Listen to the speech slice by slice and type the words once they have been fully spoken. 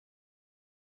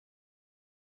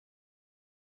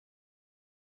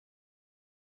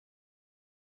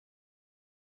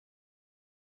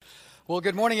Well,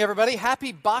 good morning, everybody.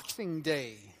 Happy Boxing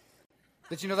Day.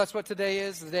 Did you know that's what today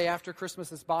is? The day after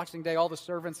Christmas is Boxing Day. All the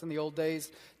servants in the old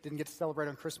days didn't get to celebrate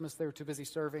on Christmas. They were too busy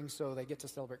serving, so they get to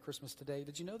celebrate Christmas today.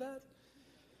 Did you know that?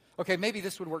 Okay, maybe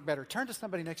this would work better. Turn to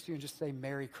somebody next to you and just say,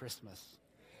 Merry Christmas.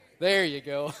 There you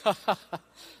go.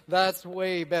 That's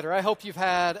way better. I hope you've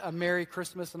had a Merry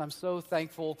Christmas, and I'm so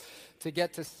thankful to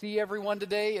get to see everyone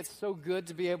today. It's so good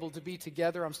to be able to be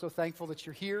together. I'm so thankful that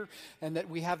you're here and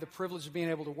that we have the privilege of being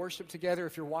able to worship together.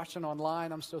 If you're watching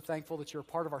online, I'm so thankful that you're a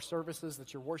part of our services,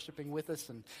 that you're worshiping with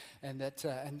us, and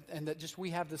that just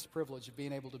we have this privilege of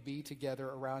being able to be together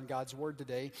around God's Word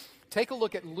today. Take a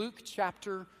look at Luke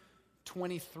chapter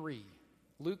 23.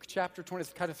 Luke chapter 20,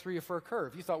 it's kind of threw you for a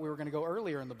curve. You thought we were going to go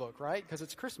earlier in the book, right? Because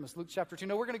it's Christmas. Luke chapter 2.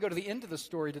 No, we're going to go to the end of the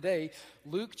story today.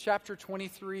 Luke chapter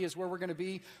 23 is where we're going to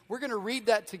be. We're going to read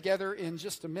that together in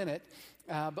just a minute.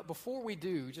 But before we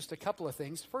do, just a couple of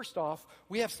things. First off,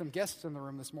 we have some guests in the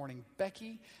room this morning.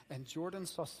 Becky and Jordan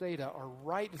Sauceda are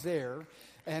right there.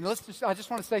 And I just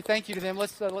want to say thank you to them.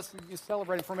 Let's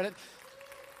celebrate it for a minute.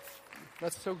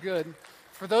 That's so good.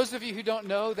 For those of you who don't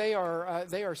know, they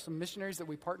are some missionaries that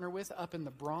we partner with up in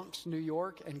the Bronx, New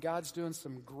York, and God's doing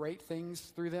some great things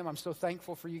through them. I'm so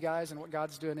thankful for you guys and what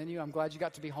God's doing in you. I'm glad you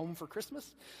got to be home for Christmas,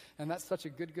 and that's such a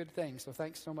good thing. So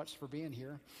thanks so much for being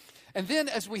here. And then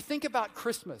as we think about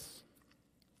Christmas,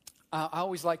 I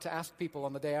always like to ask people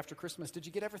on the day after Christmas, did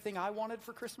you get everything I wanted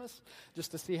for Christmas?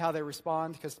 Just to see how they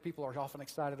respond, because people are often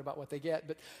excited about what they get.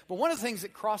 But one of the things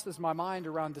that crosses my mind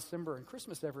around December and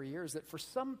Christmas every year is that for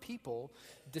some people,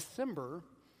 December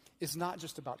is not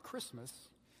just about Christmas,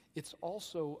 it's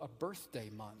also a birthday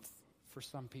month for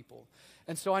some people.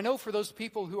 And so I know for those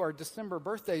people who are December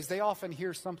birthdays, they often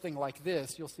hear something like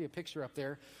this. You'll see a picture up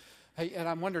there. Hey, and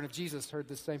I'm wondering if Jesus heard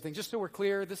the same thing. Just so we're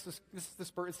clear, this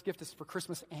gift is for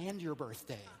Christmas and your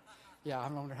birthday. Yeah, I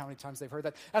wonder how many times they've heard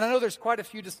that. And I know there's quite a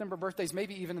few December birthdays,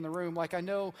 maybe even in the room. Like I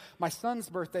know my son's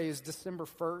birthday is December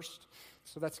 1st,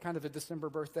 so that's kind of a December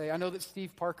birthday. I know that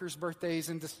Steve Parker's birthday is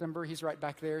in December. He's right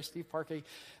back there, Steve Parker.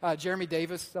 Jeremy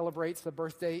Davis celebrates a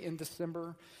birthday in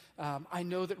December. I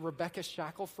know that Rebecca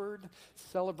Shackelford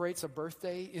celebrates a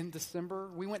birthday in December.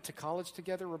 We went to college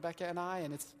together, Rebecca and I,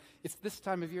 and it's this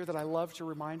time of year that I love to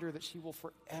remind her that she will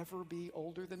forever be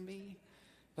older than me.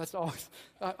 That's always,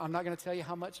 I'm not going to tell you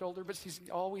how much older, but she's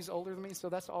always older than me, so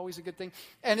that's always a good thing.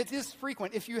 And it is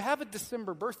frequent. If you have a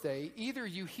December birthday, either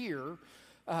you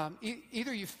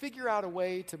figure out a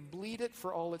way to bleed it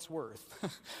for all it's worth,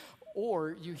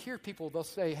 or you hear people, they'll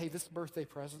say, hey, this birthday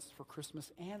present's for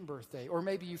Christmas and birthday. Or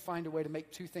maybe you find a way to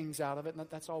make two things out of it, and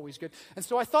that's always good. And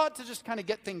so I thought to just kind of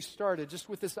get things started, just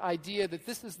with this idea that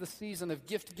this is the season of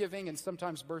gift giving, and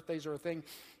sometimes birthdays are a thing.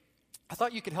 I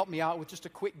thought you could help me out with just a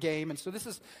quick game. And so this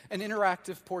is an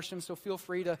interactive portion, so feel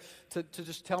free to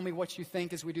just tell me what you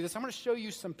think as we do this. I'm going to show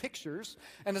you some pictures.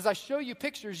 And as I show you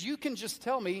pictures, you can just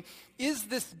tell me, is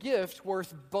this gift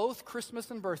worth both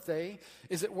Christmas and birthday?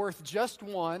 Is it worth just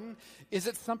one? Is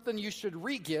it something you should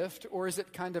re-gift, or is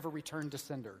it kind of a return to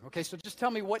sender? Okay, so just tell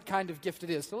me what kind of gift it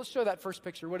is. So let's show that first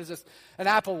picture. What is this? An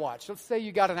Apple Watch. Let's say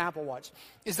you got an Apple Watch.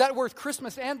 Is that worth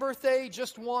Christmas and birthday,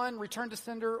 just one, return to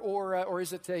sender, or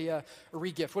is it a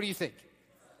re-gift? What do you think?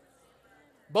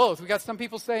 Both. We got some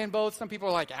people saying both. Some people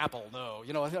are like, Apple, no.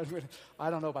 You know, I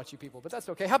don't know about you people, but that's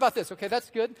okay. How about this? Okay, that's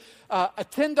good. A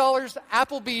 $10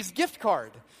 Applebee's gift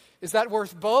card. Is that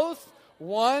worth both,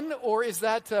 one, or is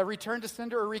that return to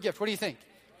sender or re-gift? What do you think?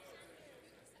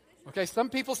 Okay, some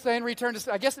people saying return to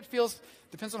sender. I guess it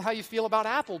depends on how you feel about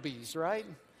Applebee's, right?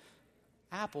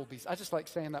 Applebee's. I just like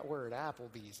saying that word,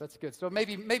 Applebee's. That's good. So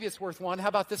maybe it's worth one. How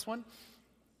about this one?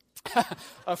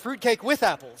 A fruitcake with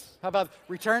apples. How about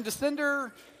return to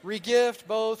sender, re-gift,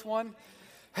 both, one?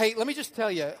 Hey, let me just tell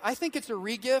you, I think it's a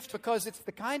re-gift because it's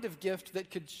the kind of gift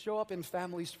that could show up in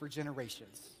families for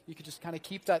generations. You could just kind of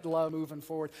keep that love moving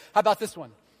forward. How about this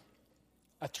one?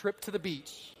 A trip to the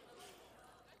beach.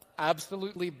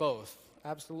 Absolutely both.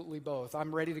 Absolutely both.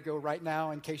 I'm ready to go right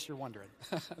now in case you're wondering.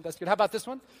 That's good. How about this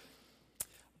one?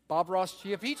 Bob Ross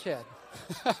Chia Beach Head.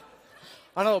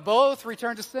 I don't know, both,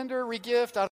 return to sender,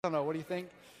 re-gift, I don't know. What do you think?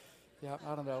 Yeah,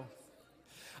 I don't know.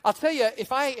 I'll tell you,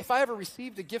 if I ever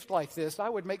received a gift like this, I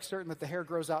would make certain that the hair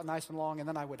grows out nice and long, and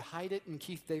then I would hide it in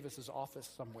Keith Davis's office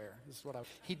somewhere. This is what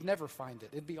he'd never find it.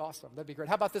 It'd be awesome. That'd be great.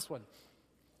 How about this one?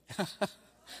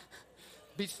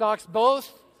 Beach socks, both,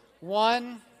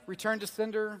 one, return to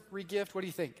sender, re-gift. What do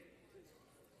you think?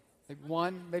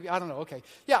 One, maybe, I don't know, okay.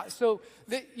 Yeah, so,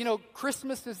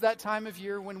 Christmas is that time of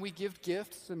year when we give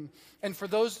gifts, and for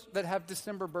those that have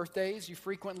December birthdays, you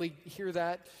frequently hear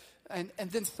that, and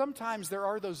then sometimes there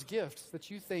are those gifts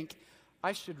that you think,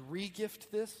 I should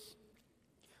re-gift this,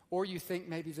 or you think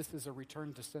maybe this is a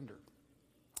return to sender.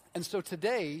 And so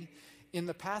today, in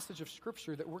the passage of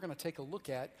Scripture that we're going to take a look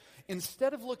at,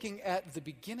 instead of looking at the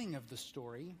beginning of the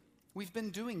story, we've been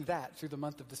doing that through the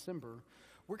month of December,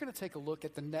 we're going to take a look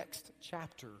at the next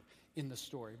chapter in the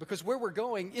story. Because where we're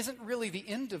going isn't really the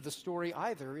end of the story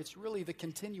either. It's really the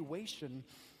continuation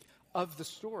of the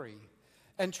story.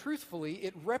 And truthfully,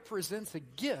 it represents a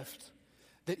gift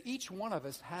that each one of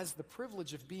us has the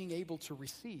privilege of being able to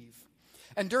receive.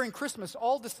 And during Christmas,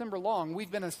 all December long,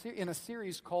 we've been in a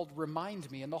series called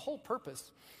Remind Me. And the whole purpose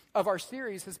of our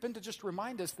series has been to just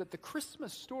remind us that the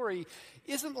Christmas story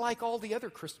isn't like all the other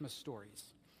Christmas stories.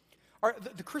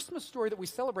 The Christmas story that we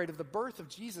celebrate of the birth of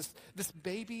Jesus, this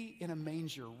baby in a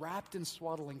manger, wrapped in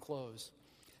swaddling clothes,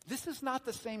 this is not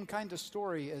the same kind of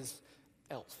story as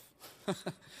Elf.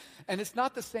 And it's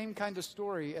not the same kind of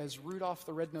story as Rudolph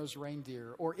the Red-Nosed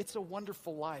Reindeer or It's a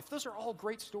Wonderful Life. Those are all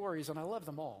great stories, and I love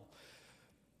them all.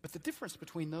 But the difference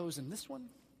between those and this one,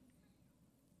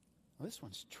 well, this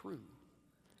one's true.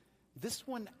 This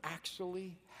one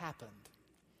actually happened.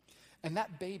 And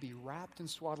that baby wrapped in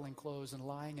swaddling clothes and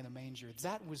lying in a manger,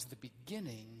 that was the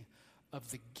beginning of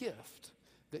the gift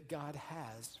that God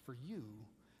has for you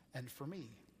and for me.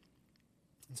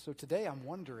 And so today I'm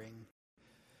wondering,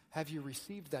 have you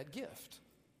received that gift?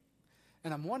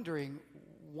 And I'm wondering,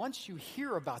 once you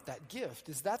hear about that gift,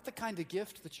 is that the kind of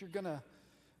gift that you're going to,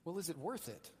 well, is it worth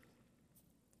it?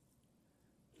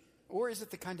 Or is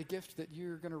it the kind of gift that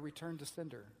you're going to return to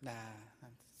sender? Nah, I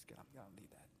don't need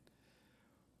that.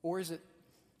 Or is it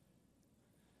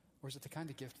the kind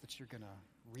of gift that you're going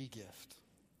to re-gift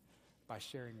by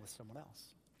sharing with someone else?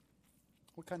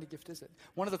 What kind of gift is it?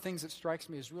 One of the things that strikes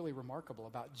me as really remarkable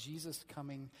about Jesus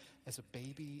coming as a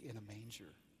baby in a manger.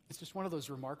 It's just one of those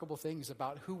remarkable things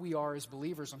about who we are as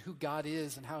believers and who God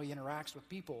is and how he interacts with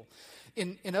people.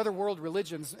 In other world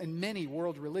religions, in many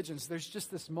world religions, there's just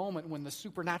this moment when the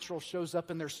supernatural shows up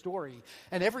in their story.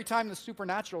 And every time the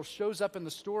supernatural shows up in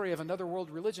the story of another world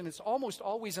religion, it's almost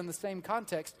always in the same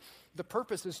context. The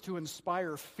purpose is to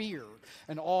inspire fear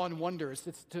and awe and wonder.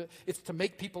 It's to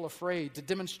make people afraid, to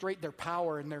demonstrate their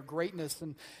power and their greatness.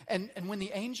 And when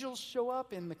the angels show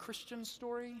up in the Christian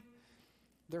story,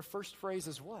 their first phrase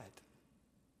is what?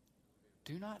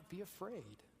 Do not be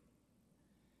afraid.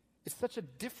 It's such a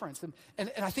difference.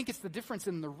 And I think it's the difference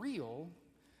in the real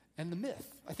and the myth.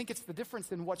 I think it's the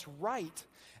difference in what's right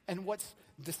and what's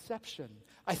deception.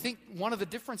 I think one of the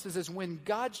differences is when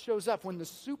God shows up, when the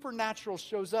supernatural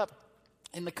shows up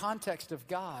in the context of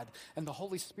God and the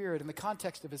Holy Spirit, in the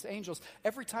context of his angels,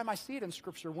 every time I see it in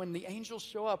Scripture, when the angels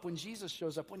show up, when Jesus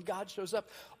shows up, when God shows up,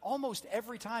 almost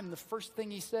every time the first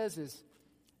thing he says is,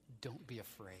 don't be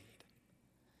afraid.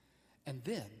 And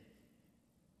then,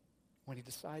 when he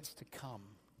decides to come,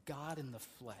 God in the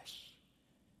flesh,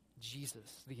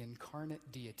 Jesus, the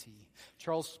incarnate deity.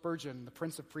 Charles Spurgeon, the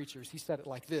Prince of Preachers, he said it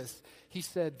like this. He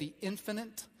said, the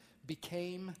infinite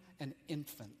became an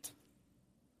infant.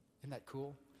 Isn't that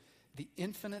cool? The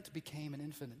infinite became an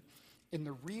infinite. In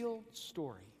the real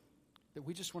story that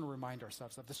we just want to remind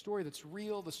ourselves of, the story that's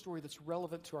real, the story that's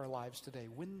relevant to our lives today,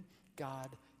 when God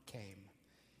came,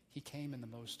 he came in the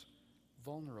most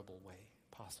vulnerable way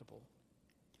possible.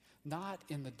 Not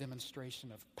in the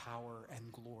demonstration of power and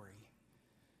glory,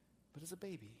 but as a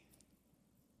baby,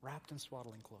 wrapped in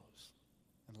swaddling clothes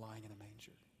and lying in a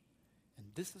manger. And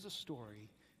this is a story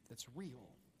that's real,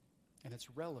 and it's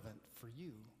relevant for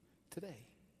you today.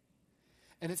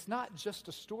 And it's not just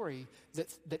a story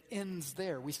that ends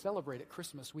there. We celebrate at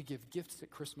Christmas. We give gifts at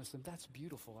Christmas, and that's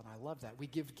beautiful, and I love that. We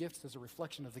give gifts as a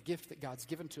reflection of the gift that God's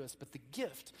given to us, but the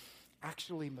gift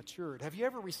actually matured. Have you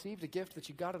ever received a gift that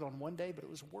you got it on one day, but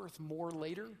it was worth more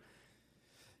later?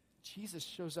 Jesus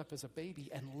shows up as a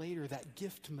baby, and later that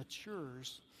gift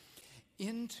matures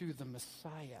into the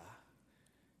Messiah,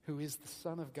 who is the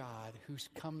Son of God, who's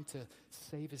come to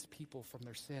save his people from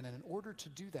their sin. And in order to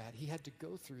do that, he had to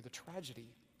go through the tragedy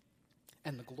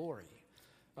and the glory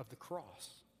of the cross.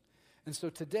 And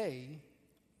so today,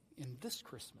 in this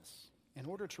Christmas, in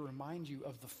order to remind you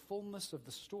of the fullness of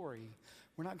the story,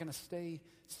 we're not going to stay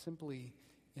simply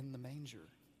in the manger.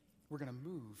 We're going to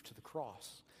move to the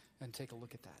cross and take a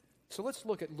look at that. So let's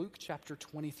look at Luke chapter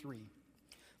 23.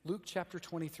 Luke chapter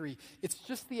 23. It's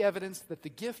just the evidence that the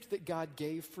gift that God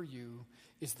gave for you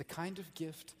is the kind of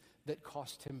gift that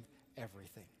cost him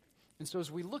everything. And so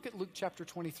as we look at Luke chapter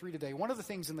 23 today, one of the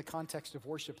things in the context of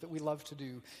worship that we love to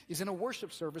do is in a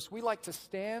worship service, we like to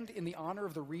stand in the honor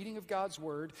of the reading of God's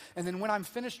word. And then when I'm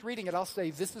finished reading it, I'll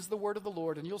say, this is the word of the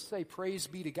Lord, and you'll say, praise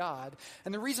be to God.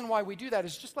 And the reason why we do that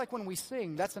is just like when we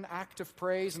sing, that's an act of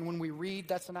praise. And when we read,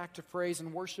 that's an act of praise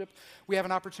and worship. We have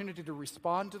an opportunity to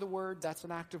respond to the word. That's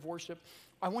an act of worship.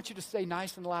 I want you to say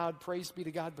nice and loud, praise be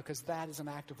to God, because that is an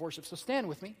act of worship. So stand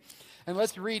with me, and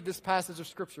let's read this passage of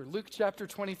Scripture. Luke chapter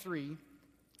 23.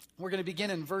 We're going to begin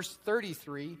in verse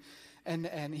 33,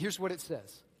 and here's what it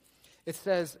says. It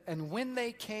says, "And when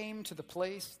they came to the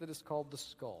place that is called the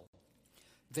Skull,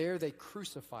 there they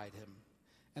crucified him,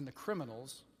 and the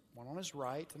criminals, one on his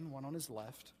right and one on his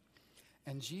left.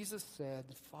 And Jesus said,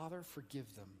 Father,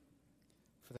 forgive them,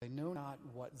 for they know not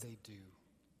what they do.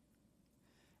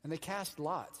 And they cast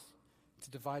lots to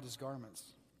divide his garments.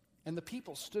 And the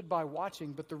people stood by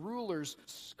watching, but the rulers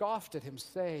scoffed at him,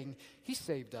 saying, He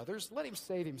saved others, let him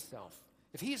save himself.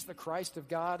 If he is the Christ of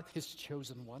God, his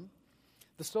chosen one.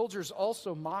 The soldiers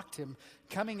also mocked him,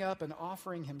 coming up and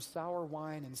offering him sour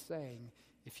wine and saying,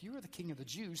 If you are the king of the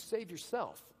Jews, save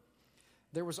yourself.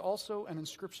 There was also an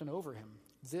inscription over him,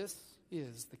 This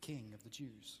is the King of the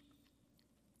Jews.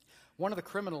 One of the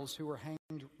criminals who were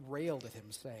hanged railed at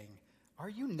him, saying, Are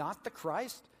you not the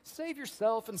Christ? Save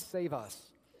yourself and save us.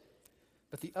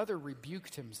 But the other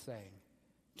rebuked him, saying,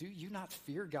 Do you not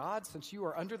fear God, since you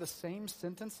are under the same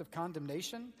sentence of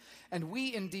condemnation? And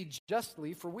we indeed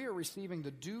justly, for we are receiving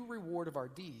the due reward of our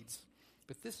deeds.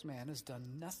 But this man has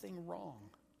done nothing wrong.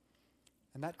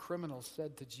 And that criminal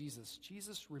said to Jesus,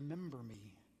 Jesus, remember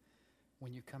me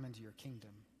when you come into your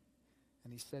kingdom.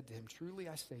 And he said to him, Truly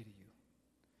I say to you,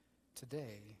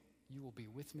 today you will be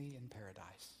with me in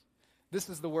paradise. This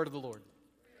is the word of the Lord.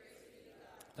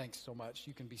 Thanks so much.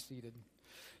 You can be seated.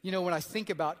 You know, when I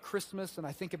think about Christmas and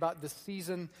I think about this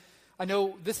season, I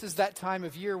know this is that time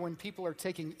of year when people are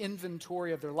taking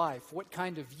inventory of their life. What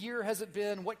kind of year has it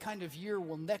been? What kind of year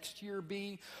will next year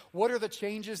be? What are the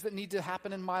changes that need to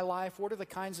happen in my life? What are the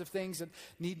kinds of things that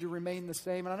need to remain the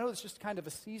same? And I know it's just kind of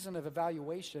a season of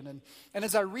evaluation. And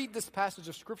as I read this passage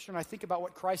of Scripture and I think about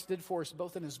what Christ did for us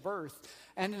both in his birth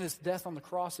and in his death on the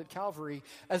cross at Calvary,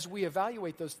 as we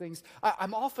evaluate those things,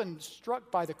 I'm often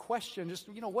struck by the question, just,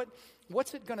 you know,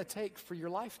 what's it going to take for your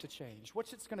life to change?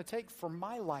 What's it going to take for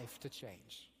my life to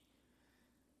change?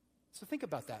 So think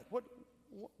about that.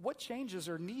 What changes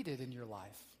are needed in your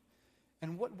life?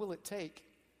 And what will it take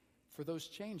for those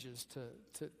changes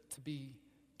to be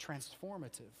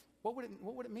transformative? What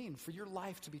would it mean for your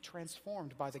life to be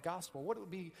transformed by the gospel?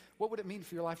 What would it mean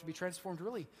for your life to be transformed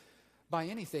really by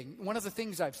anything? One of the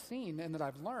things I've seen and that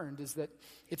I've learned is that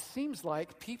it seems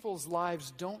like people's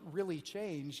lives don't really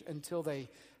change until they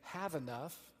have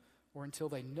enough, or until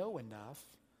they know enough,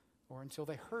 or until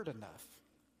they heard enough.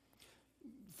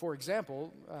 For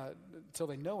example, until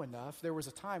they know enough, there was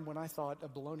a time when I thought a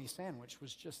bologna sandwich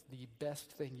was just the best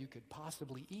thing you could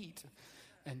possibly eat.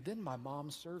 And then my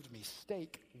mom served me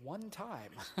steak one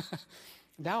time.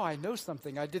 Now I know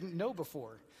something I didn't know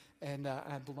before. And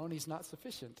bologna's not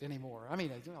sufficient anymore. I mean,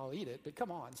 I'll eat it, but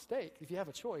come on, steak. If you have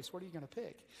a choice, what are you going to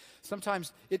pick?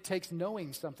 Sometimes it takes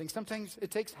knowing something. Sometimes it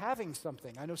takes having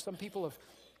something. I know some people have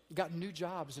gotten new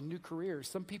jobs and new careers.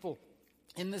 Some people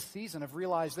in this season have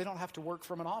realized they don't have to work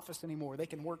from an office anymore. They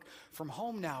can work from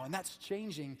home now, and that's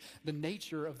changing the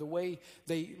nature of the way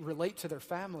they relate to their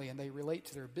family and they relate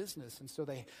to their business. And so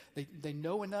they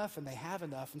know enough and they have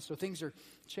enough, and so things are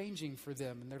changing for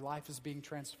them, and their life is being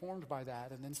transformed by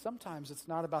that. And then sometimes it's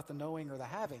not about the knowing or the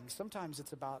having. Sometimes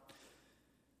it's about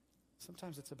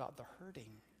the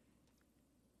hurting.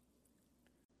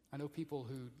 I know people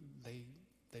who they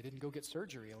didn't go get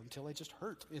surgery until they just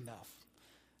hurt enough.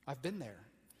 I've been there.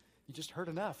 You just hurt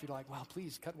enough. You're like, well,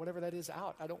 please cut whatever that is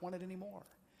out. I don't want it anymore.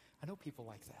 I know people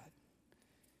like that.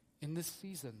 In this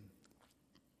season,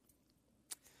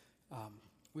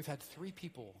 we've had 3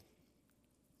 people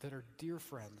that are dear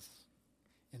friends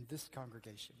in this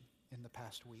congregation in the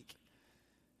past week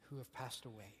who have passed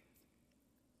away.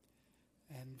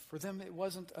 And for them, it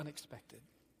wasn't unexpected.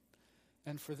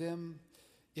 And for them,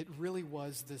 it really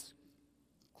was this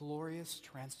glorious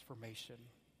transformation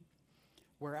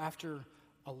where after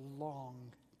a long,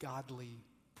 godly,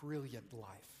 brilliant life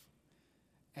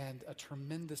and a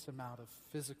tremendous amount of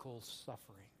physical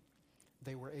suffering,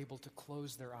 they were able to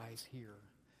close their eyes here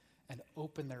and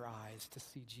open their eyes to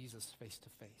see Jesus face to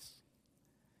face.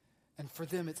 And for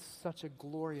them, it's such a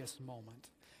glorious moment.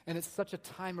 And it's such a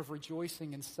time of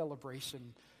rejoicing and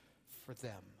celebration for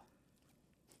them.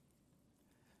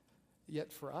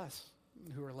 Yet for us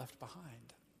who are left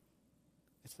behind,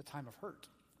 it's a time of hurt.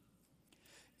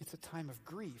 It's a time of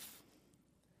grief.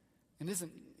 And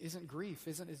isn't grief,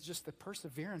 isn't it just the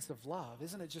perseverance of love?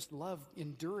 Isn't it just love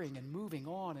enduring and moving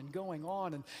on and going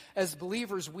on? And as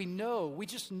believers, we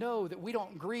just know that we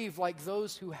don't grieve like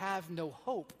those who have no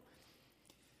hope.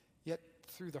 Yet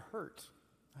through the hurt,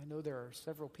 I know there are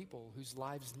several people whose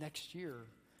lives next year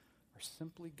are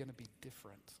simply going to be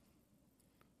different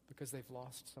because they've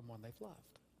lost someone they've loved.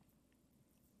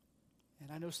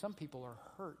 And I know some people are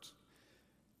hurt,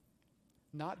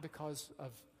 not because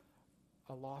of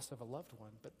a loss of a loved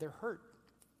one, but they're hurt.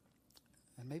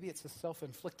 And maybe it's a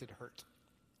self-inflicted hurt.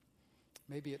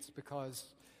 Maybe it's because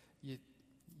you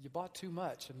bought too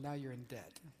much and now you're in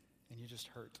debt and you just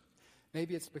hurt.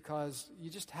 Maybe it's because you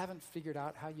just haven't figured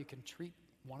out how you can treat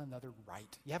one another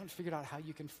right. You haven't figured out how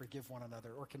you can forgive one another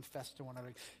or confess to one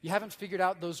another. You haven't figured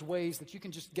out those ways that you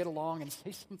can just get along and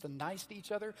say something nice to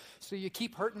each other. So you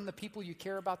keep hurting the people you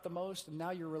care about the most, and now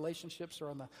your relationships are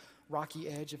on the rocky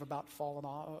edge of about falling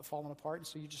apart. And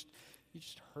so you just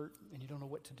hurt and you don't know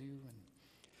what to do. And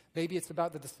maybe it's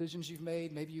about the decisions you've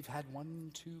made. Maybe you've had one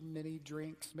too many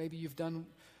drinks. Maybe you've done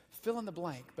fill in the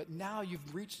blank. But now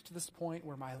you've reached to this point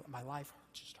where my life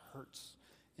just hurts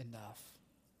enough.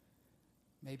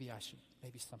 Maybe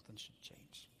something should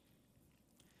change.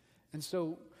 And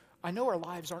so I know our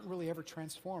lives aren't really ever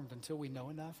transformed until we know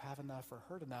enough, have enough, or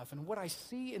hurt enough. And what I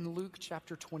see in Luke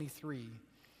chapter 23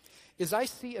 is I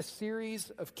see a series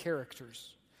of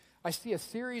characters. I see a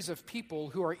series of people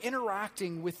who are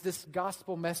interacting with this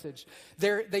gospel message.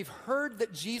 They've heard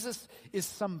that Jesus is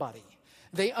somebody.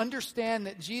 They understand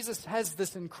that Jesus has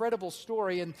this incredible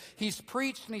story, and he's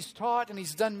preached and he's taught and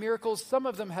he's done miracles. Some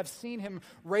of them have seen him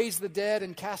raise the dead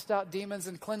and cast out demons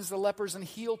and cleanse the lepers and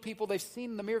heal people. They've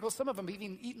seen the miracles. Some of them have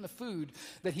even eaten the food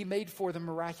that he made for them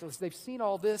miraculous. They've seen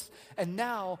all this, and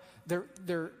now they're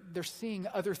seeing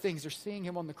other things. They're seeing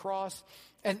him on the cross,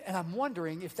 and I'm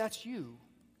wondering if that's you.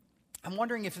 I'm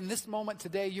wondering if in this moment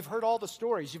today, you've heard all the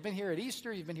stories. You've been here at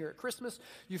Easter, you've been here at Christmas,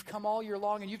 you've come all year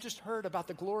long, and you've just heard about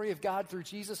the glory of God through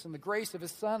Jesus and the grace of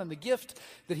his Son and the gift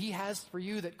that he has for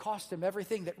you that cost him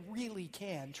everything, that really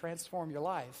can transform your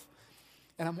life.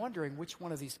 And I'm wondering which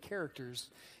one of these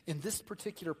characters in this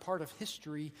particular part of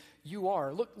history you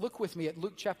are. Look with me at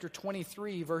Luke chapter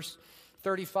 23, verse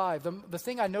 35. The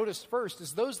thing I noticed first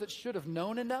is those that should have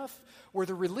known enough were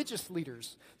the religious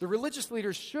leaders. The religious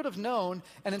leaders should have known,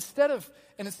 and instead of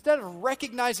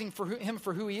recognizing him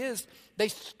for who he is, they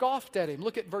scoffed at him.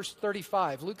 Look at verse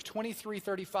 35. Luke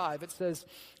 23:35. It says,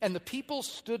 "And the people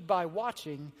stood by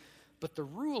watching, but the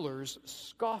rulers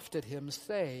scoffed at him,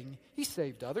 saying, 'He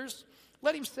saved others.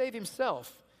 Let him save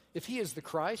himself, if he is the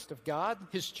Christ of God,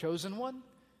 his chosen one.'"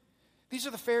 These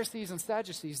are the Pharisees and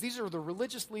Sadducees. These are the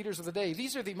religious leaders of the day.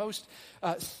 These are the most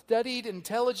studied,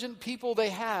 intelligent people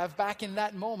they have back in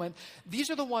that moment. These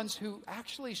are the ones who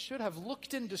actually should have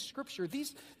looked into Scripture.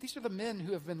 These are the men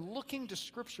who have been looking to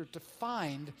Scripture to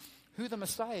find who the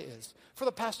Messiah is. For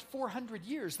the past 400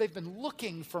 years, they've been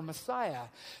looking for Messiah.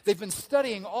 They've been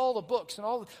studying all the books and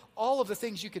all of the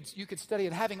things you could study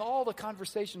and having all the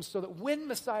conversations so that when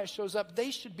Messiah shows up,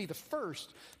 they should be the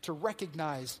first to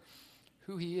recognize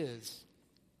who he is.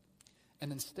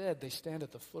 And instead, they stand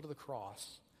at the foot of the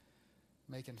cross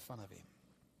making fun of him.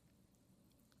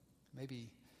 Maybe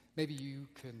you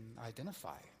can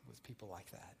identify with people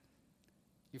like that.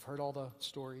 You've heard all the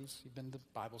stories. You've been to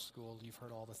Bible school. And you've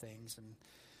heard all the things.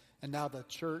 And now the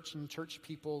church and church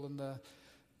people and the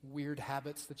weird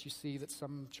habits that you see that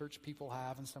some church people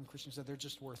have and some Christians have, they're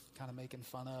just worth kind of making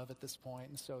fun of at this point.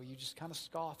 And so you just kind of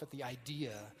scoff at the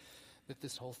idea that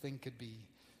this whole thing could be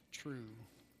true,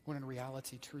 when in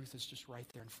reality, truth is just right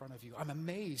there in front of you. I'm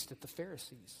amazed at the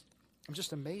Pharisees. I'm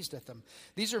just amazed at them.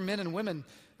 These are men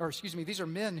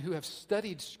who have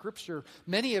studied Scripture.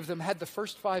 Many of them had the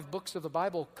first 5 books of the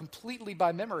Bible completely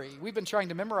by memory. We've been trying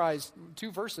to memorize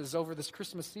 2 verses over this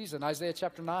Christmas season. Isaiah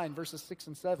chapter 9, verses 6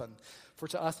 and 7. "For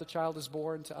to us a child is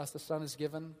born, to us a son is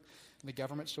given, and the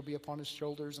government shall be upon his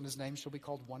shoulders, and his name shall be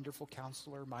called Wonderful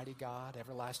Counselor, Mighty God,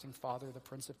 Everlasting Father, the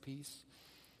Prince of Peace."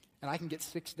 And I can get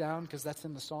 6 down because that's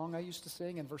in the song I used to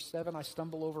sing. And verse 7 I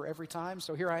stumble over every time.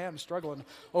 So here I am struggling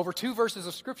over 2 verses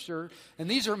of Scripture. And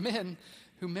these are men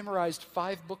who memorized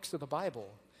 5 books of the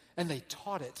Bible. And they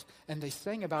taught it. And they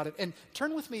sang about it. And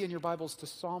turn with me in your Bibles to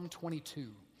Psalm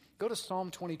 22. Go to Psalm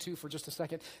 22 for just a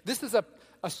second. This is a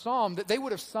psalm that they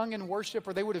would have sung in worship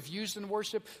or they would have used in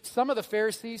worship. Some of the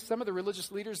Pharisees, some of the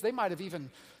religious leaders, they might have even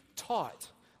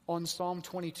taught on Psalm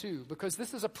 22, because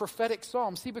this is a prophetic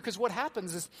psalm. See, because what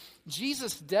happens is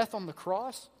Jesus' death on the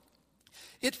cross,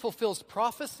 it fulfills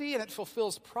prophecy and it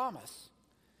fulfills promise.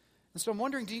 And so I'm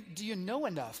wondering, do you know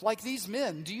enough? Like these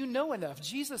men, do you know enough?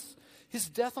 Jesus, his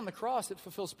death on the cross, it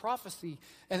fulfills prophecy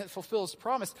and it fulfills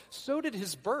promise. So did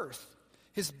his birth.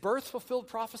 His birth fulfilled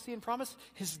prophecy and promise.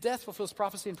 His death fulfills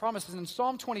prophecy and promise. And in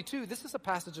Psalm 22, this is a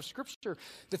passage of Scripture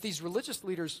that these religious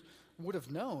leaders would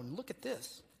have known. Look at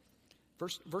this.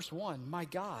 Verse 1, my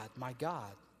God,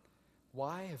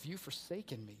 why have you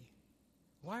forsaken me?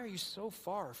 Why are you so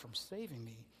far from saving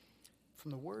me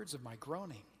from the words of my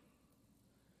groaning?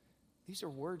 These are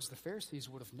words the Pharisees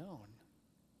would have known.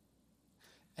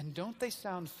 And don't they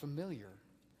sound familiar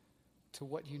to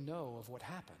what you know of what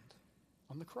happened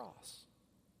on the cross?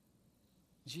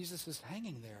 Jesus is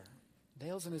hanging there,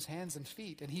 nails in his hands and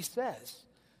feet, and he says,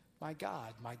 my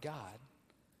God,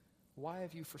 why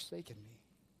have you forsaken me?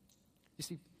 You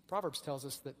see, Proverbs tells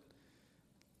us that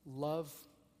love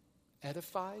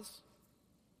edifies,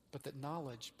 but that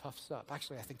knowledge puffs up.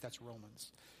 Actually, I think that's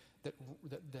Romans.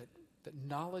 That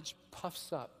knowledge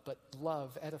puffs up, but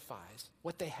love edifies.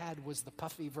 What they had was the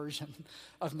puffy version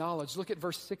of knowledge. Look at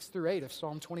verse 6 through 8 of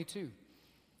Psalm 22.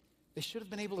 They should have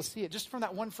been able to see it just from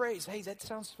that one phrase. Hey, that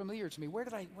sounds familiar to me. Where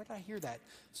did I hear that?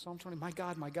 Psalm 20, my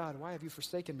God, why have you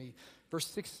forsaken me?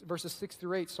 Verses 6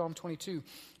 through 8, Psalm 22.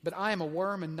 But I am a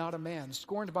worm and not a man,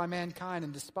 scorned by mankind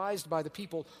and despised by the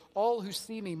people. All who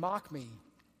see me mock me.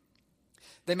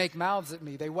 They make mouths at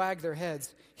me. They wag their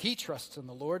heads. He trusts in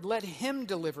the Lord. Let him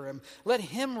deliver him. Let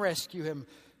him rescue him,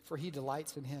 for he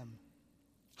delights in him.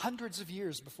 Hundreds of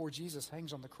years before Jesus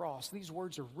hangs on the cross, these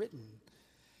words are written.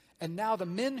 And now the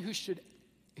men who should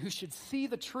see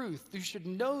the truth, who should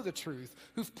know the truth,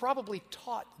 who've probably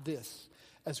taught this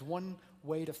as one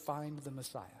way to find the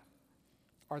Messiah,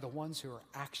 are the ones who are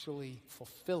actually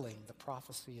fulfilling the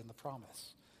prophecy and the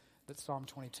promise that Psalm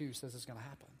 22 says is going to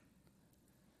happen.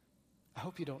 I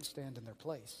hope you don't stand in their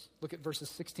place. Look at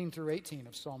verses 16 through 18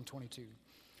 of Psalm 22.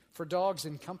 For dogs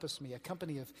encompass me, a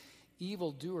company of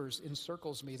evildoers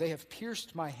encircles me. They have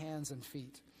pierced my hands and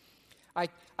feet.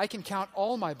 I can count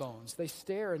all my bones. They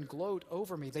stare and gloat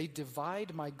over me. They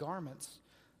divide my garments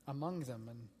among them,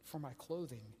 and for my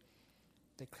clothing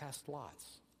they cast lots.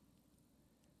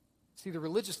 See, the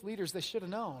religious leaders, they should have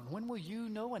known. When will you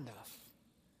know enough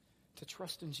to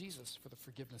trust in Jesus for the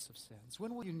forgiveness of sins?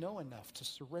 When will you know enough to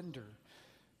surrender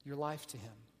your life to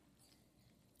him?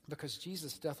 Because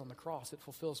Jesus' death on the cross, it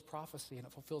fulfills prophecy and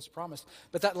it fulfills promise.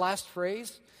 But that last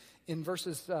phrase in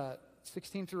verses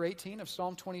 16 through 18 of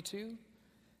Psalm 22,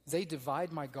 they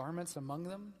divide my garments among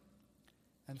them,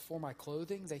 and for my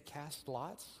clothing they cast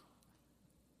lots.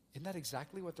 Isn't that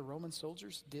exactly what the Roman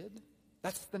soldiers did?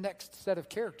 That's the next set of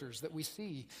characters that we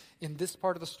see in this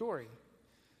part of the story.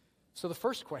 So the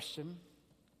first question,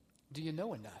 do you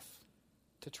know enough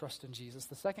to trust in Jesus?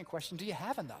 The second question, do you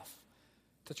have enough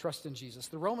to trust in Jesus?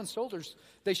 The Roman soldiers,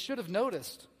 they should have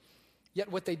noticed,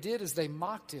 yet what they did is they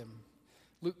mocked him.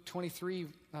 Luke 23,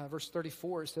 verse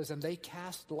 34, it says, and they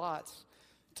cast lots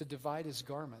to divide his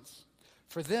garments.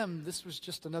 For them, this was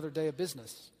just another day of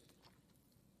business.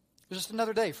 It was just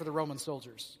another day for the Roman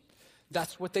soldiers.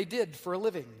 That's what they did for a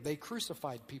living. They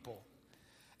crucified people.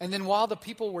 And then while the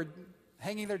people were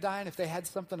hanging there dying, if they had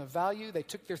something of value, they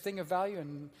took their thing of value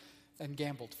and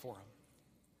gambled for them.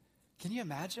 Can you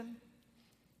imagine?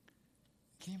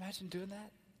 Can you imagine doing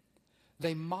that?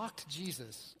 They mocked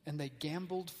Jesus and they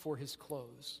gambled for his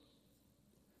clothes.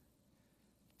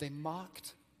 They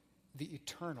mocked the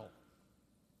eternal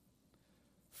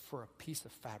for a piece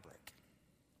of fabric.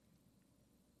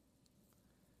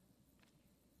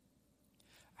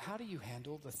 How do you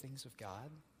handle the things of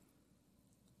God?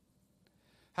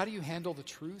 How do you handle the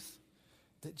truth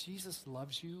that Jesus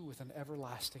loves you with an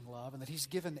everlasting love and that he's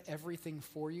given everything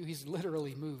for you? He's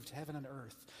literally moved heaven and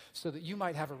earth so that you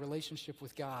might have a relationship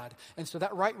with God. And so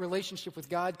that right relationship with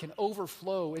God can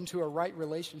overflow into a right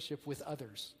relationship with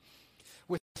others.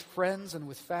 With friends and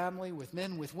with family, with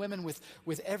men, with women,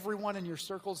 with everyone in your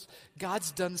circles.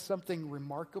 God's done something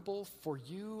remarkable for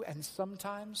you, and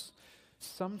sometimes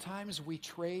we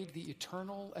trade the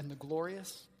eternal and the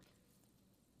glorious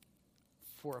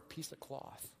for a piece of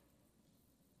cloth.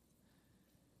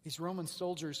 These Roman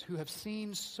soldiers who have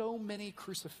seen so many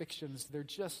crucifixions, they're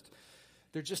just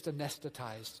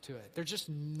anesthetized to it. They're just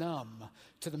numb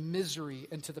to the misery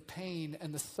and to the pain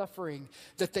and the suffering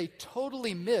that they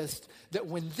totally missed that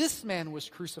when this man was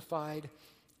crucified,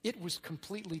 it was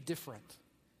completely different.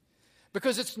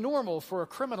 Because it's normal for a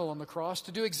criminal on the cross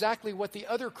to do exactly what the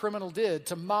other criminal did,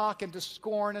 to mock and to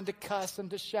scorn and to cuss and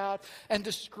to shout and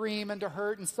to scream and to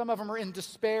hurt. And some of them are in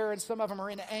despair and some of them are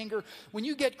in anger. When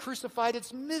you get crucified,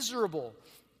 it's miserable.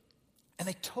 And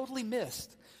they totally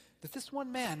missed that this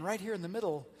one man right here in the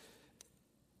middle,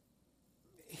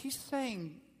 he's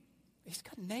saying he's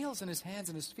got nails in his hands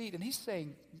and his feet, and he's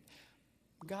saying,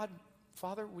 God,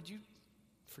 Father, would you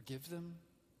forgive them?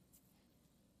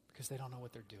 Because they don't know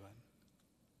what they're doing.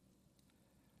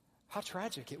 How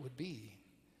tragic it would be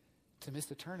to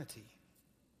miss eternity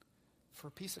for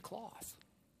a piece of cloth.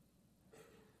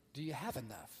 Do you have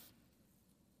enough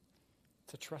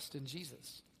to trust in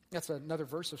Jesus? That's another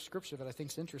verse of Scripture that I think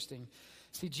is interesting.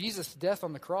 See, Jesus' death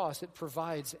on the cross, it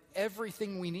provides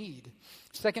everything we need.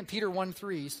 2 Peter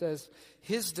 1:3 says,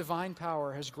 his divine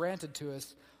power has granted to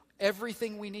us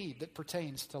everything we need that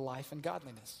pertains to life and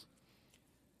godliness.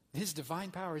 His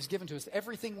divine power has given to us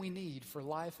everything we need for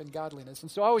life and godliness.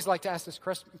 And so I always like to ask this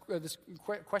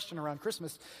question around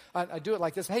Christmas. I do it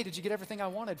like this. Hey, did you get everything I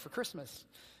wanted for Christmas?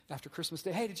 After Christmas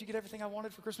Day, hey, did you get everything I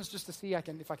wanted for Christmas? Just to see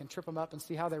if I can trip them up and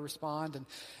see how they respond. And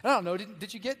I don't know,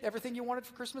 did you get everything you wanted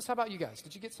for Christmas? How about you guys?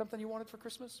 Did you get something you wanted for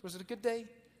Christmas? Was it a good day?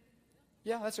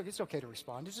 Yeah, that's okay. It's okay to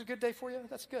respond. Is it a good day for you?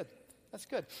 That's good. That's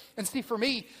good. And see, for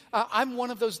me, I'm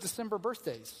one of those December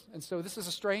birthdays. And so this is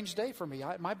a strange day for me.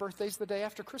 My birthday's the day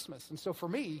after Christmas. And so for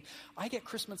me, I get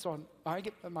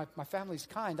my family's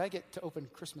kind. I get to open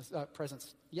Christmas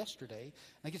presents yesterday, and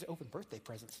I get to open birthday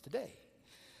presents today.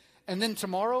 And then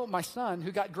tomorrow, my son,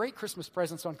 who got great Christmas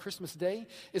presents on Christmas Day,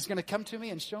 is going to come to me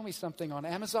and show me something on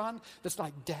Amazon that's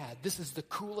like, Dad, this is the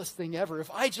coolest thing ever. If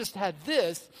I just had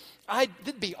this,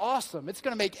 it'd be awesome. It's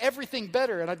going to make everything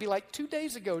better. And I'd be like, 2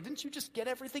 days ago, didn't you just get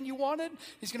everything you wanted?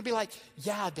 He's going to be like,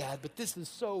 yeah, Dad, but this is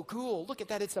so cool. Look at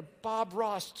that. It's a Bob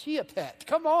Ross Chia Pet.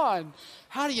 Come on.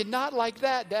 How do you not like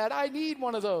that, Dad? I need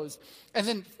one of those. And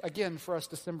then, again, for us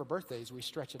December birthdays, we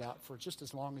stretch it out for just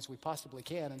as long as we possibly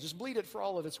can and just bleed it for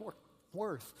all of its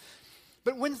worth.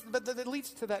 But that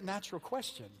leads to that natural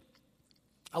question.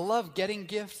 I love getting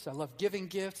gifts. I love giving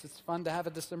gifts. It's fun to have a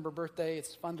December birthday.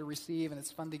 It's fun to receive and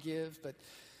it's fun to give. But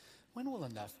when will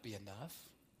enough be enough?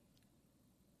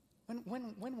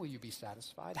 When will you be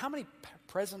satisfied? How many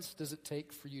presents does it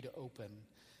take for you to open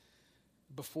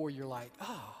before you're like,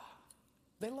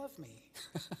 they love me?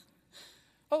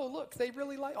 Oh, look, they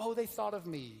really they thought of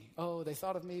me. Oh, they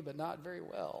thought of me, but not very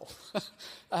well.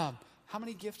 How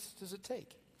many gifts does it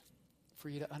take for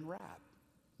you to unwrap?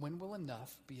 When will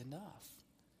enough be enough?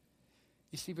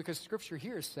 You see, because Scripture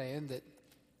here is saying that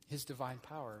his divine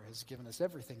power has given us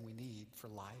everything we need for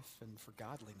life and for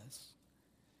godliness.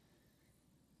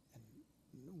 And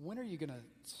when are you going to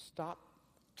stop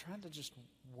trying to just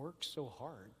work so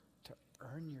hard to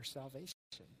earn your salvation?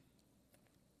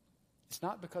 It's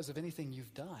not because of anything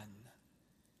you've done.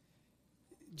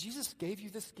 Jesus gave you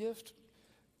this gift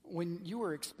when you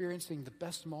were experiencing the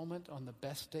best moment on the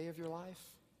best day of your life.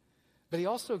 But he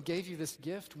also gave you this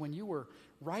gift when you were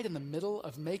right in the middle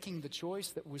of making the choice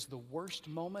that was the worst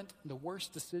moment, the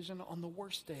worst decision on the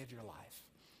worst day of your life.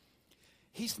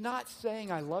 He's not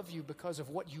saying I love you because of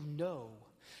what you know.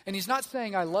 And he's not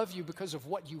saying I love you because of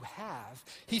what you have.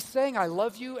 He's saying I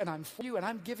love you and I'm for you and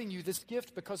I'm giving you this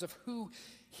gift because of who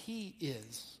he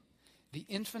is. The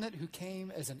infinite who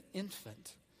came as an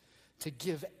infant to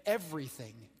give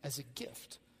everything as a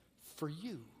gift for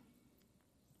you.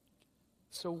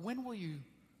 So when will you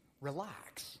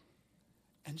relax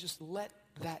and just let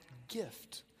that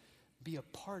gift be a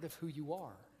part of who you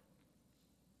are?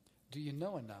 Do you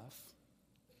know enough?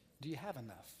 Do you have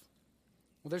enough?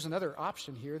 Well, there's another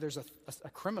option here. There's a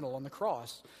criminal on the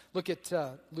cross. Look at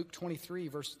Luke 23,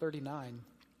 verse 39.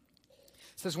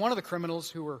 It says, one of the criminals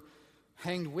who were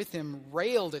hanged with him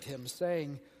railed at him,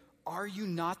 saying, "Are you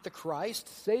not the Christ?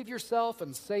 Save yourself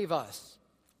and save us."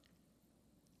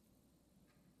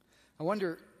 I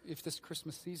wonder if this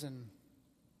Christmas season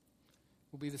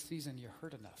will be the season you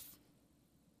hurt enough.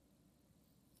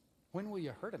 When will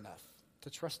you hurt enough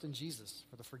to trust in Jesus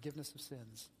for the forgiveness of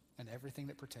sins and everything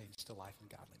that pertains to life and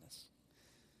godliness?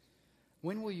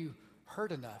 When will you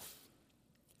hurt enough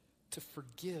to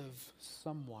forgive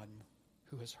someone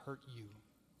who has hurt you?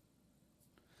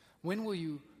 When will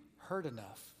you hurt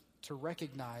enough to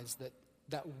recognize that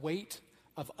that weight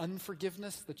of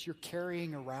unforgiveness that you're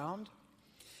carrying around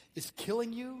is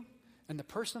killing you, and the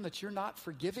person that you're not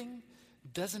forgiving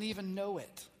doesn't even know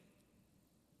it?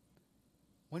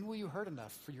 When will you hurt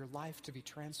enough for your life to be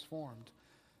transformed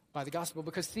by the gospel?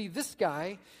 Because see, this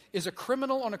guy is a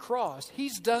criminal on a cross.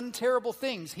 He's done terrible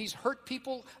things. He's hurt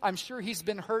people. I'm sure he's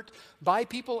been hurt by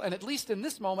people. And at least in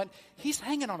this moment, he's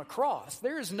hanging on a cross.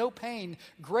 There is no pain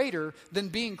greater than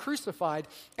being crucified.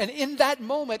 And in that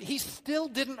moment, he still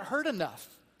didn't hurt enough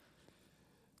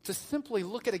to simply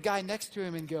look at a guy next to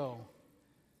him and go,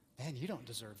 "Man, you don't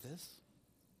deserve this.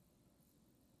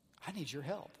 I need your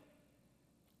help."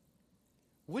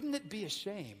 Wouldn't it be a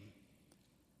shame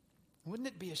Wouldn't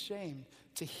it be a shame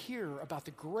to hear about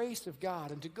the grace of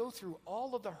God and to go through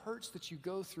all of the hurts that you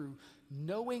go through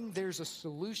knowing there's a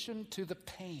solution to the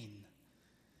pain,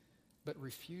 but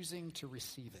refusing to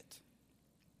receive it?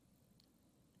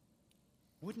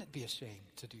 Wouldn't it be a shame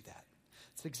to do that?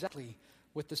 It's exactly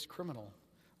what this criminal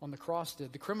on the cross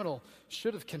did. The criminal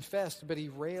should have confessed, but he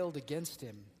railed against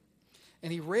him.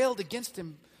 And he railed against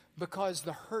him because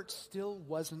the hurt still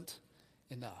wasn't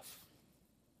enough.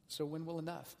 So when will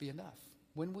enough be enough?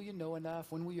 When will you know enough?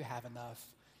 When will you have enough?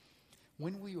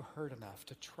 When will you hurt enough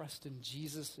to trust in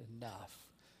Jesus enough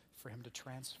for him to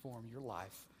transform your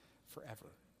life forever?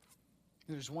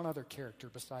 There's one other character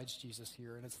besides Jesus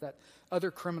here, and it's that other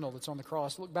criminal that's on the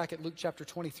cross. Look back at Luke chapter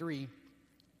 23.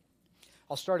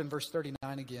 I'll start in verse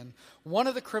 39 again. One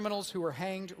of the criminals who were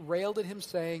hanged railed at him,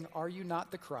 saying, "Are you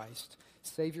not the Christ?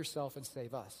 Save yourself and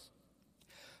save us."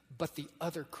 But the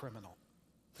other criminal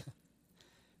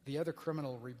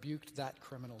rebuked that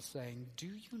criminal, saying, "Do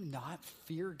you not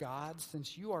fear God,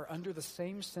 since you are under the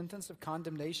same sentence of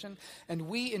condemnation? And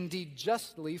we indeed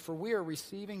justly, for we are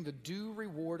receiving the due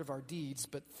reward of our deeds,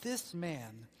 but this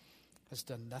man has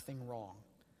done nothing wrong."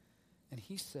 And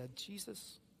he said,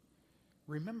 "Jesus,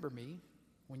 remember me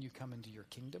when you come into your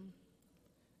kingdom."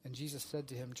 And Jesus said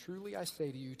to him, "Truly I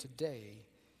say to you, today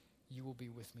you will be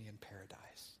with me in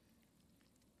paradise."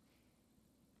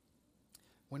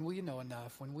 When will you know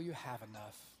enough? When will you have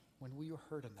enough? When will you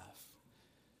hurt enough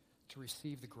to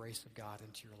receive the grace of God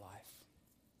into your life?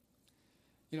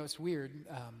 You know, it's weird.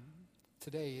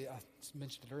 Today, I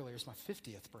mentioned it earlier, it's my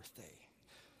 50th birthday.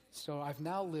 So I've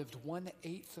now lived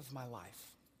 1/8 of my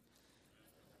life,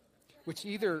 which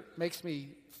either makes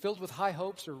me filled with high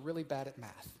hopes or really bad at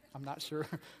math. I'm not sure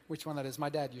which one that is. My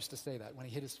dad used to say that when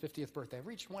he hit his 50th birthday. I've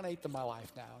reached 1/8 of my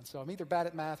life now. And so I'm either bad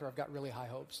at math or I've got really high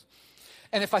hopes.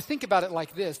 And if I think about it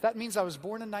like this, that means I was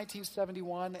born in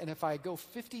 1971, and if I go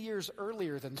 50 years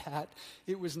earlier than that,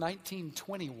 it was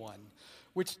 1921,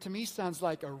 which to me sounds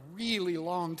like a really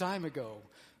long time ago.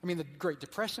 I mean, the Great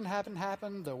Depression hadn't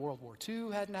happened, the World War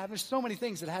II hadn't happened. There's so many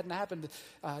things that hadn't happened.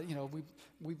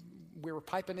 We were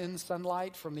piping in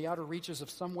sunlight from the outer reaches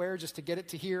of somewhere just to get it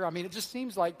to here. I mean, it just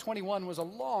seems like 21 was a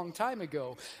long time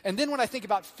ago. And then when I think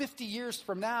about 50 years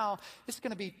from now, it's going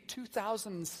to be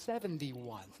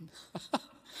 2071.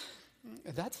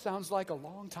 That sounds like a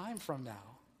long time from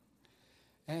now.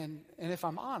 And if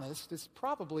I'm honest, it's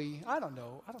probably, I don't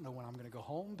know when I'm going to go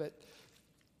home, but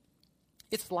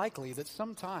it's likely that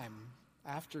sometime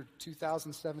after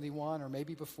 2071 or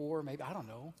maybe before, maybe, I don't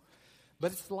know.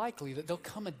 But it's likely that there'll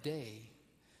come a day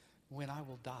when I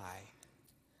will die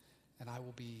and I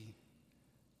will be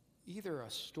either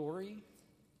a story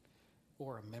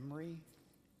or a memory.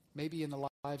 Maybe in the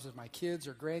lives of my kids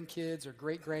or grandkids or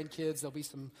great-grandkids, there'll be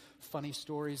some funny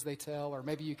stories they tell, or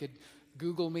maybe you could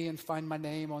Google me and find my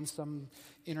name on some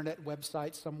internet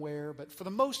website somewhere. But for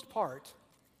the most part,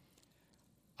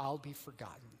 I'll be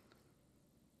forgotten.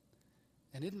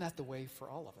 And isn't that the way for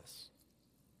all of us?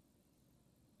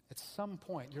 At some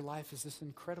point, your life is this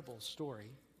incredible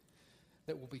story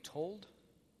that will be told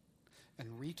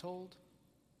and retold,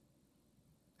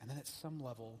 and then at some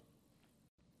level,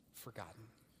 forgotten.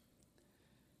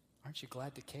 Aren't you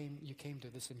glad that you came to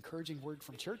this encouraging word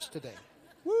from church today?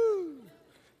 Woo!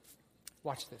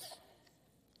 Watch this.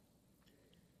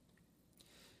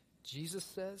 Jesus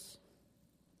says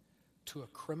to a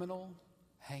criminal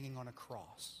hanging on a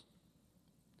cross,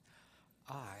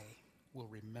 "I will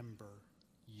remember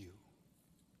you."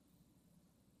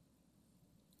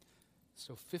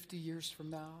 So 50 years from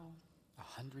now,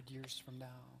 100 years from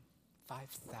now,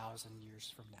 5,000 years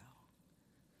from now,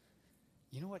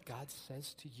 you know what God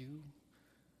says to you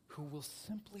who will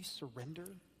simply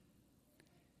surrender?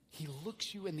 He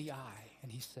looks you in the eye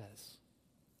and he says,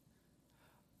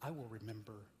 "I will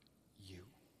remember you."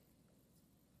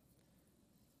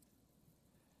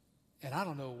 And I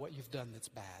don't know what you've done that's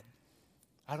bad.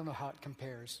 I don't know how it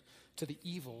compares to the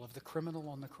evil of the criminal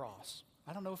on the cross.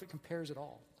 I don't know if it compares at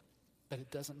all, but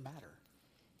it doesn't matter.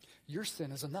 Your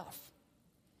sin is enough.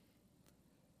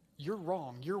 Your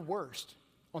wrong, your worst,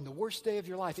 on the worst day of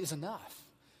your life is enough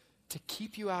to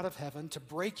keep you out of heaven, to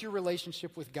break your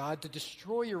relationship with God, to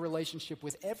destroy your relationship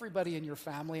with everybody in your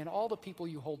family and all the people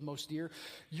you hold most dear.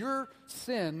 Your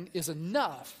sin is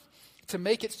enough to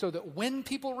make it so that when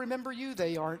people remember you,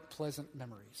 they aren't pleasant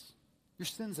memories. Your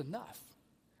sin's enough.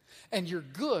 And your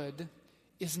good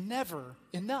is never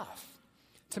enough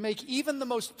to make even the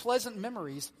most pleasant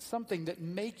memories something that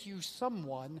make you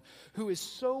someone who is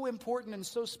so important and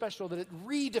so special that it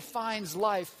redefines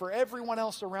life for everyone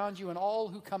else around you and all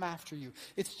who come after you.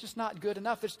 It's just not good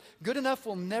enough. Good enough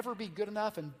will never be good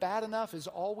enough, and bad enough is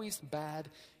always bad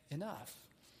enough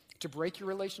to break your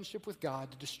relationship with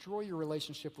God, to destroy your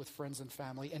relationship with friends and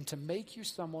family, and to make you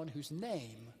someone whose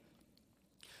name,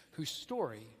 whose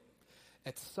story,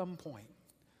 at some point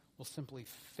will simply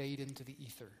fade into the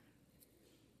ether,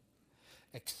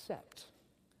 except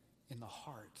in the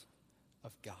heart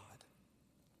of God.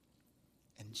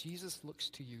 And Jesus looks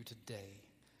to you today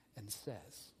and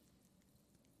says,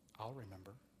 I'll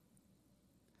remember.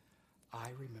 I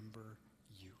remember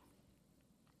you.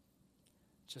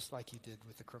 Just like he did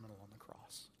with the criminal on the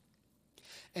cross.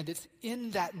 And it's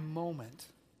in that moment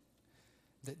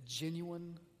that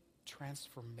genuine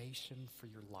transformation for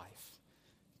your life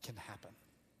can happen.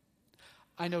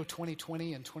 I know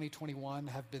 2020 and 2021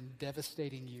 have been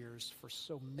devastating years for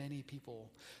so many people.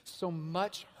 So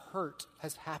much hurt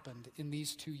has happened in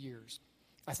these 2 years.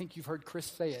 I think you've heard Chris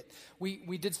say it.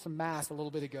 We did some math a little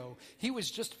bit ago. He was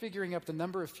just figuring up the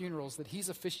number of funerals that he's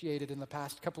officiated in the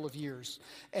past couple of years.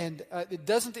 And it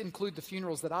doesn't include the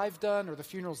funerals that I've done or the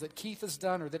funerals that Keith has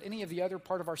done or that any of the other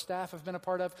part of our staff have been a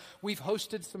part of. We've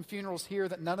hosted some funerals here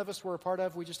that none of us were a part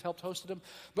of. We just helped hosted them.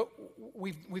 But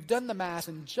we've done the math,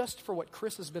 and just for what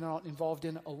Chris has been involved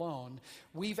in alone,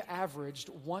 we've averaged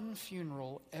one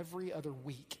funeral every other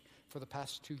week for the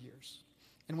past 2 years.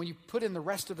 And when you put in the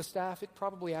rest of the staff, it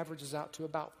probably averages out to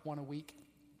about one a week.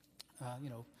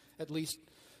 At least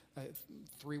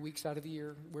 3 weeks out of the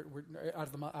year, we're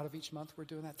out of each month, we're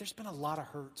doing that. There's been a lot of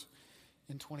hurt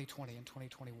in 2020 and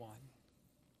 2021.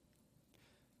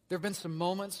 There have been some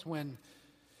moments when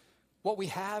what we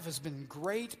have has been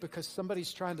great because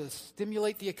somebody's trying to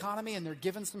stimulate the economy and they're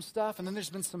giving some stuff. And then there's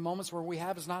been some moments where we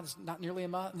have is not nearly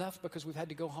enough because we've had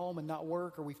to go home and not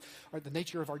work, or the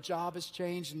nature of our job has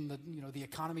changed, and the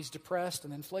economy's depressed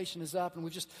and inflation is up, and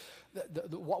we just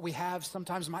what we have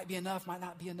sometimes might be enough, might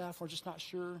not be enough. We're just not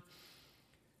sure.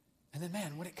 And then,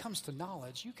 man, when it comes to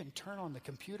knowledge, you can turn on the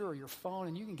computer or your phone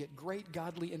and you can get great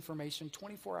godly information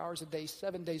 24 hours a day,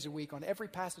 7 days a week on every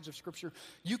passage of Scripture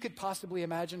you could possibly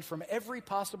imagine from every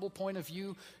possible point of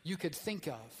view you could think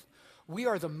of. We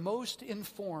are the most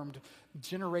informed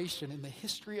generation in the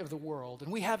history of the world, and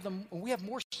we have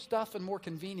more stuff and more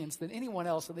convenience than anyone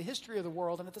else in the history of the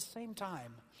world, and at the same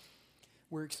time,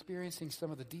 we're experiencing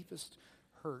some of the deepest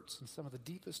hurts and some of the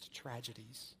deepest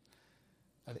tragedies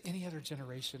of any other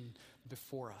generation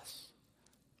before us.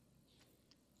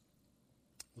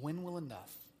 When will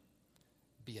enough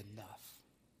be enough?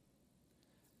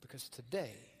 Because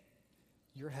today,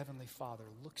 your Heavenly Father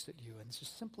looks at you and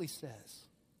just simply says,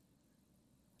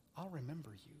 I'll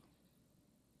remember you.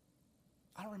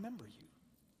 I'll remember you.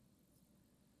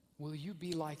 Will you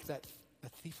be like that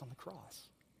thief on the cross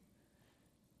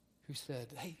who said,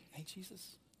 hey,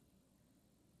 Jesus,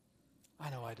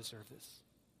 I know I deserve this.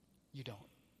 You don't.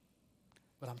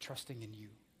 But I'm trusting in you.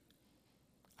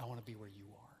 I want to be where you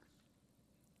are.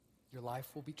 Your life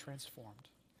will be transformed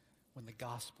when the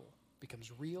gospel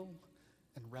becomes real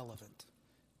and relevant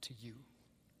to you.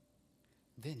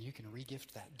 Then you can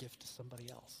re-gift that gift to somebody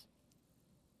else.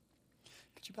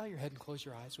 Could you bow your head and close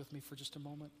your eyes with me for just a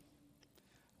moment?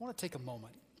 I want to take a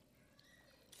moment.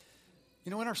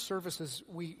 In our services,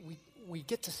 we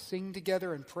get to sing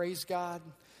together and praise God.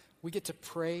 We get to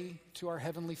pray to our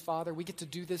Heavenly Father. We get to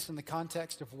do this in the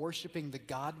context of worshiping the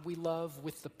God we love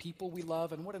with the people we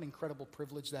love, and what an incredible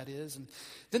privilege that is. And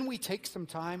then we take some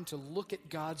time to look at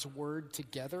God's Word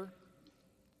together.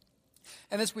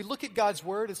 And as we look at God's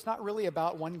Word, it's not really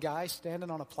about one guy standing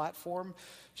on a platform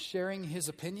sharing his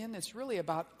opinion. It's really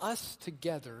about us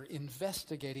together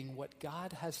investigating what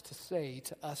God has to say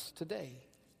to us today.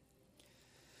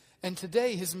 And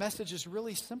today, his message is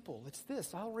really simple. It's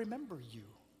this: I'll remember you.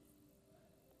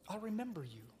 I'll remember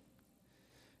you.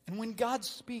 And when God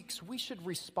speaks, we should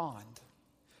respond.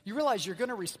 You realize you're going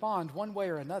to respond one way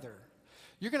or another.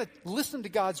 You're going to listen to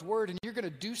God's word and you're going to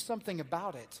do something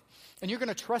about it. And you're going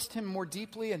to trust him more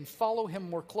deeply and follow him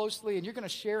more closely, and you're going to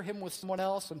share him with someone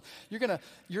else, and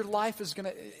your life is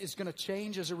going to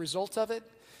change as a result of it.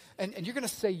 And you're going to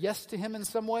say yes to him in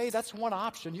some way. That's one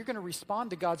option. You're going to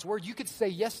respond to God's word. You could say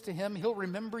yes to him. He'll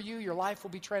remember you. Your life will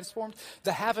be transformed.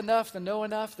 The have enough, the know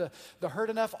enough, the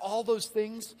hurt enough, all those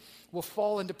things will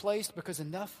fall into place because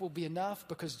enough will be enough,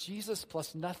 because Jesus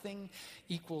plus nothing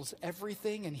equals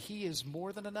everything, and he is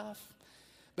more than enough.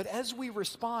 But as we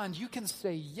respond, you can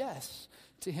say yes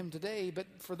to him today. But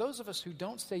for those of us who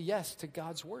don't say yes to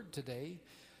God's word today,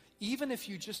 even if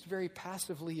you just very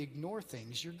passively ignore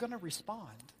things, you're going to respond.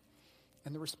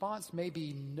 And the response may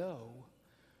be no,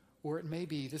 or it may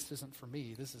be, this isn't for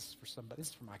me, this is for somebody, this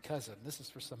is for my cousin, this is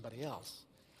for somebody else.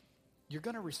 You're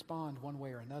going to respond one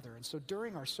way or another. And so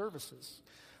during our services,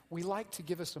 we like to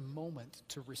give us a moment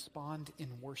to respond in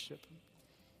worship.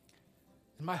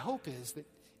 And my hope is that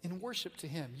in worship to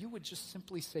him, you would just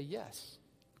simply say yes.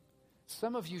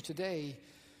 Some of you today,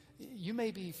 you may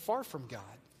be far from God.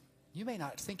 You may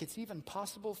not think it's even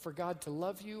possible for God to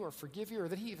love you or forgive you or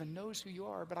that he even knows who you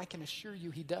are, but I can assure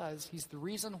you he does. He's the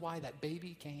reason why that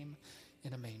baby came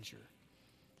in a manger.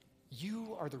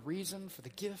 You are the reason for the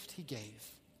gift he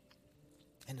gave.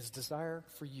 And his desire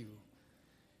for you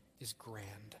is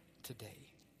grand today.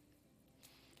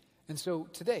 And so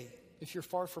today, if you're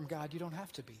far from God, you don't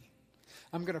have to be.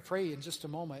 I'm going to pray in just a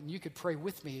moment, and you could pray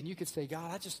with me, and you could say,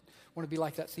 God, I just want to be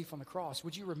like that thief on the cross.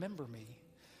 Would you remember me?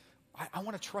 I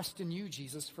want to trust in you,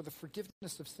 Jesus, for the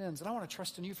forgiveness of sins. And I want to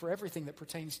trust in you for everything that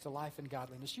pertains to life and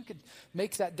godliness. You could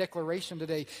make that declaration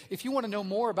today. If you want to know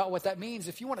more about what that means,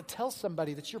 if you want to tell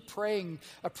somebody that you're praying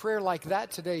a prayer like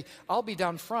that today, I'll be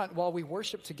down front while we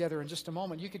worship together in just a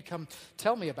moment. You could come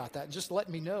tell me about that and just let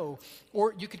me know.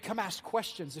 Or you could come ask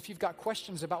questions. If you've got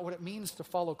questions about what it means to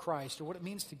follow Christ or what it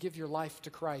means to give your life to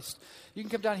Christ, you can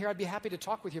come down here. I'd be happy to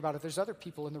talk with you about it. There's other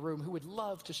people in the room who would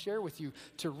love to share with you,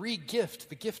 to re-gift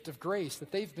the gift of grace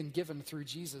that they've been given through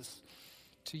Jesus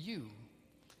to you.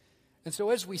 And so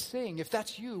as we sing, if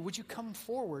that's you, would you come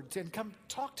forward and come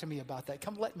talk to me about that?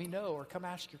 Come let me know or come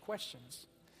ask your questions.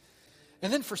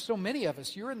 And then for so many of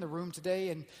us, you're in the room today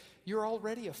and you're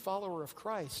already a follower of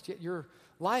Christ, yet your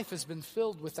life has been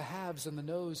filled with the haves and the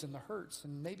no's and the hurts,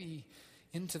 and maybe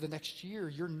into the next year,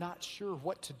 you're not sure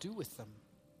what to do with them.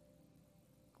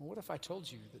 Well, what if I told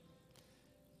you that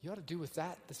you ought to do with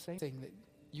that the same thing that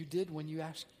you did when you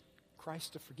asked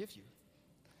Christ to forgive you?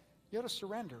 You ought to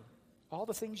surrender all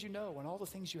the things you know and all the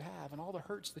things you have and all the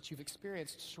hurts that you've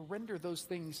experienced. Surrender those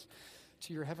things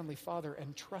to your Heavenly Father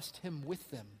and trust him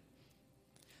with them.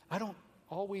 I don't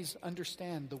always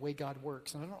understand the way God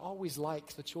works, and I don't always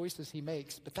like the choices he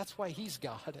makes, but that's why he's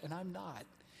God and I'm not.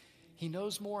 He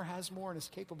knows more, has more, and is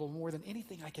capable more than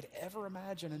anything I could ever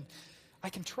imagine, and I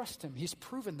can trust him. He's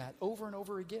proven that over and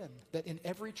over again, that in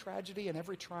every tragedy and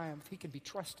every triumph, he can be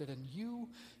trusted, and you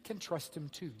can trust him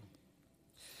too.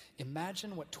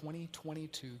 Imagine what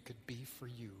 2022 could be for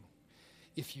you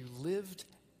if you lived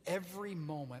every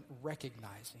moment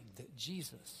recognizing that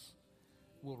Jesus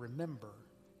will remember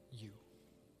you.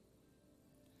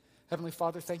 Heavenly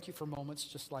Father, thank you for moments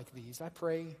just like these. I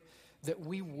pray that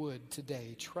we would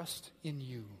today trust in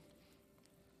you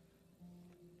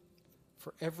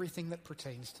for everything that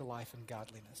pertains to life and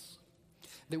godliness.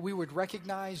 That we would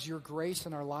recognize your grace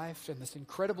in our life and this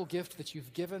incredible gift that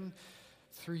you've given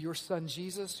through your son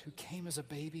Jesus, who came as a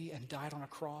baby and died on a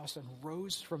cross and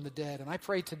rose from the dead. And I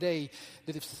pray today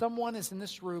that if someone is in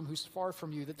this room who's far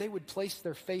from you, that they would place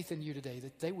their faith in you today,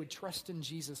 that they would trust in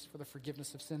Jesus for the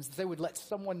forgiveness of sins, that they would let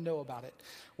someone know about it.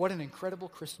 What an incredible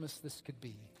Christmas this could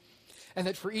be. And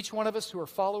that for each one of us who are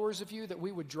followers of you, that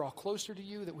we would draw closer to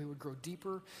you, that we would grow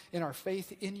deeper in our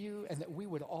faith in you, and that we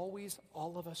would always,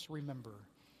 all of us, remember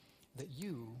that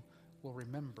you will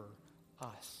remember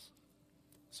us.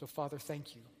 So, Father,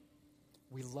 thank you.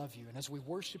 We love you. And as we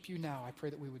worship you now, I pray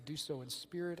that we would do so in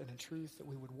spirit and in truth, that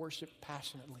we would worship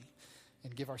passionately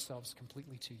and give ourselves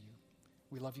completely to you.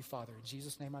 We love you, Father. In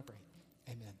Jesus' name I pray.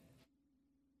 Amen.